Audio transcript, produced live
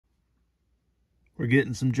We're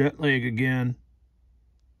getting some jet lag again.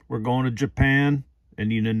 We're going to Japan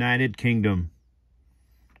and the United Kingdom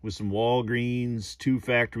with some Walgreens 2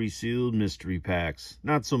 factory sealed mystery packs.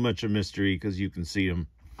 Not so much a mystery because you can see them.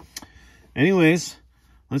 Anyways,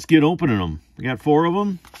 let's get opening them. We got 4 of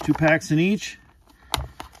them, 2 packs in each.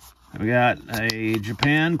 We got a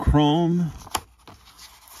Japan Chrome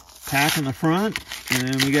pack in the front, and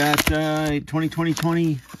then we got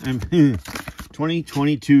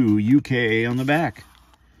 2022 UK on the back.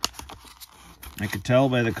 I could tell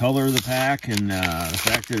by the color of the pack and the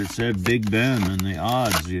fact that it said Big Ben and the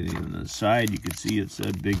odds. On the side, you could see it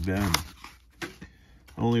said Big Ben.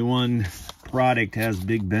 Only one product has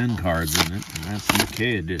Big Ben cards in it, and that's the UK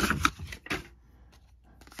edition.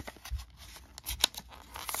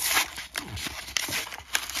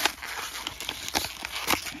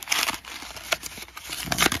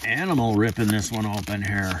 Animal ripping this one open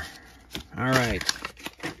here. All right.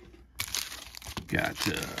 Got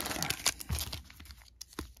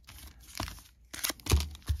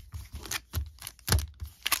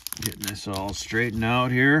getting this all straightened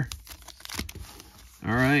out here.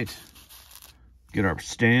 All right. Get our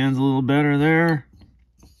stands a little better there.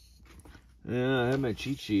 Yeah, I have my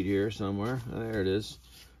cheat sheet here somewhere. There it is.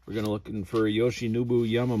 We're gonna looking for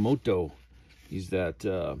Yoshinobu Yamamoto. He's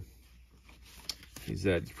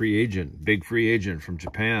that free agent, big free agent from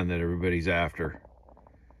Japan that everybody's after.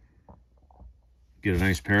 Get a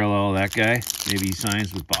nice parallel of that guy. Maybe he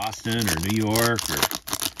signs with Boston or New York, or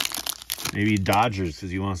maybe Dodgers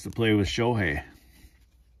because he wants to play with Shohei.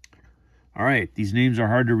 All right, these names are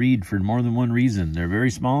hard to read for more than one reason. They're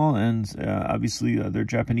very small, and obviously they're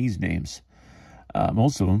Japanese names.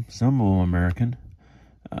 Most of them, some of them American.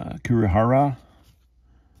 Kurihara,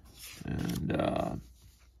 and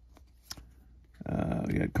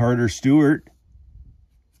we got Carter Stewart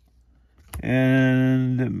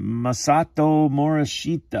and Masato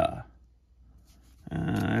Morishita.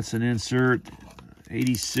 That's an insert,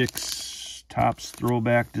 86 Topps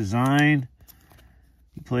throwback design.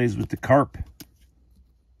 He plays with the Carp.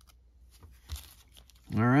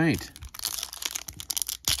 All right.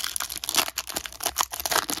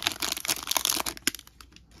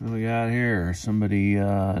 What we got here? Somebody,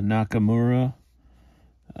 Nakamura.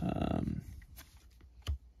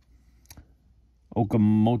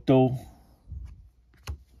 Okamoto,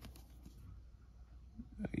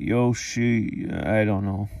 Yoshi, I don't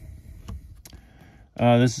know.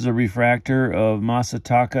 This is a refractor of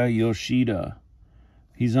Masataka Yoshida.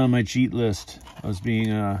 He's on my cheat list as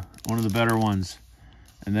being one of the better ones.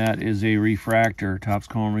 And that is a refractor, Topps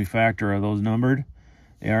Chrome refractor. Are those numbered?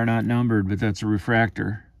 They are not numbered, but that's a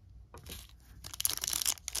refractor.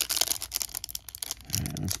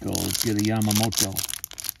 Right, let's go. Let's get a Yamamoto.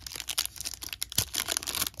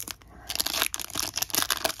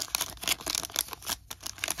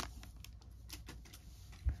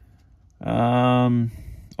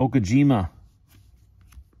 Okajima.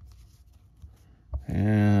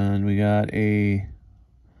 And we got a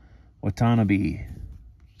Watanabe.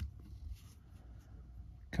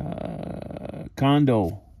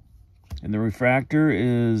 Kondo. And the refractor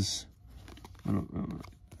is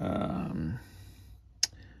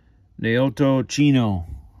Naoto Chino.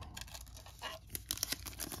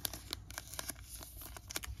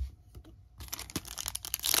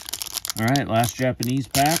 All right, last Japanese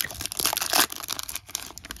pack.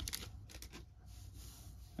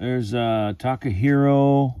 There's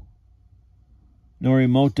Takahiro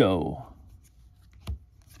Norimoto.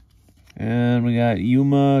 And we got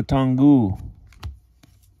Yuma Tangu.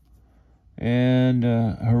 And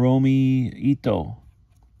Hiromi Ito.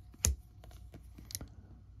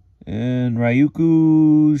 And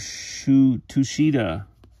Ryuku Tushida.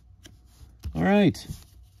 All right.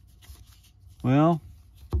 Well,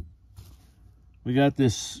 we got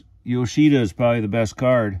this. Yoshida is probably the best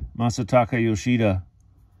card. Masataka Yoshida.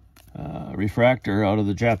 Refractor out of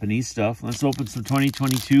the Japanese stuff. Let's open some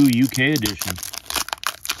 2022 UK edition.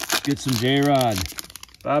 Get some J-Rod,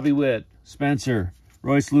 Bobby Witt, Spencer,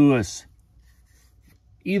 Royce Lewis,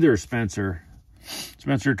 either Spencer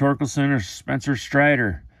Torkelson or Spencer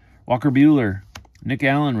Strider, Walker Buehler, Nick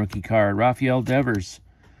Allen rookie card, Rafael Devers,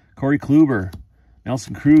 Corey Kluber,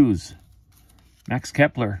 Nelson Cruz, Max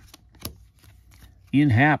Kepler, Ian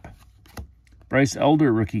Happ, Bryce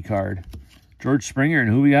Elder rookie card, George Springer, and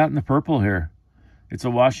who we got in the purple here? It's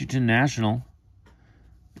a Washington National.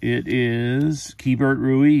 It is Keibert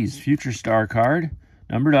Ruiz, Future Star card,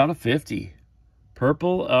 numbered out of 50.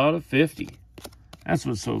 Purple out of 50. That's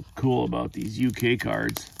what's so cool about these UK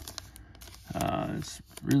cards. It's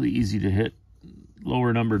really easy to hit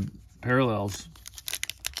lower numbered parallels.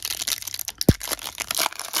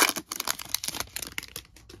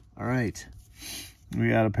 All right. We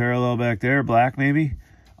got a parallel back there, black maybe.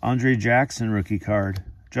 Andre Jackson rookie card.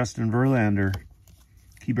 Justin Verlander.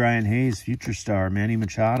 Ke'Bryan Hayes, future star. Manny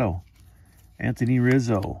Machado. Anthony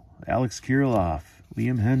Rizzo. Alex Kirilloff.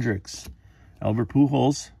 Liam Hendricks. Albert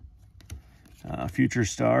Pujols. Future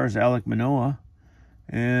stars, Alek Manoah.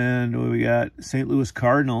 And we got St. Louis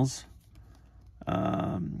Cardinals.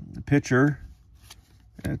 Pitcher.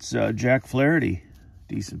 That's Jack Flaherty.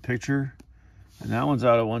 Decent pitcher. And that one's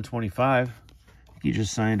out at 125. He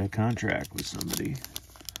just signed a contract with somebody.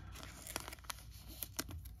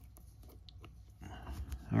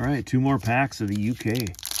 All right, 2 more packs of the UK.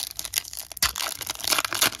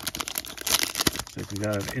 Looks like we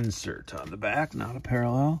got an insert on the back, not a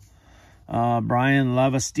parallel. Brian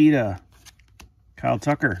Lavastida, Kyle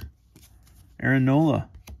Tucker, Aaron Nola,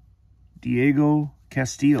 Diego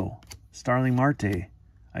Castillo, Starling Marte,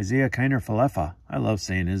 Isaiah Kiner Falefa. I love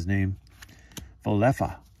saying his name.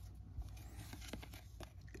 Falefa.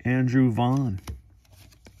 Andrew Vaughn,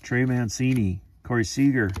 Trey Mancini, Corey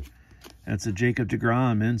Seager. That's a Jacob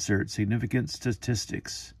deGrom insert. Significant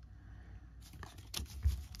statistics.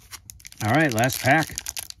 All right, last pack.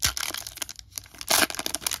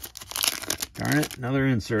 Darn it, another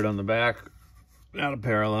insert on the back. Not a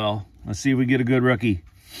parallel. Let's see if we get a good rookie.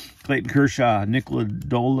 Clayton Kershaw, Nick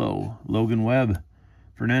Lodolo, Logan Webb,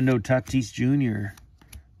 Fernando Tatis Jr.,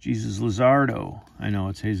 Jesus Luzardo. I know,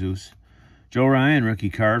 it's Jesus. Joe Ryan, rookie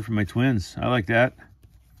card for my Twins. I like that.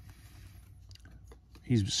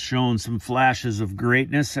 He's shown some flashes of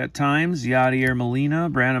greatness at times. Yadier Molina,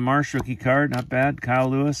 Brandon Marsh, rookie card. Not bad. Kyle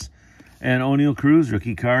Lewis. And O'Neal Cruz,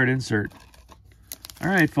 rookie card insert. All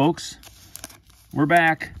right, folks. We're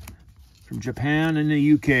back from Japan and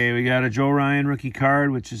the UK. We got a Joe Ryan rookie card,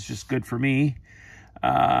 which is just good for me.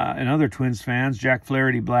 And other Twins fans, Jack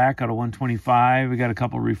Flaherty black out of 125. We got a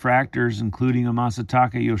couple refractors, including a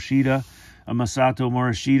Masataka Yoshida, a Masato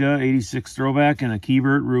Morishida, 86 throwback, and a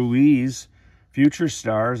Keibert Ruiz, future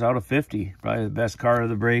stars out of 50. Probably the best card of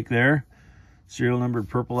the break there. Serial numbered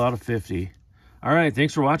purple out of 50. All right,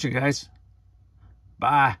 thanks for watching, guys.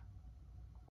 Bye.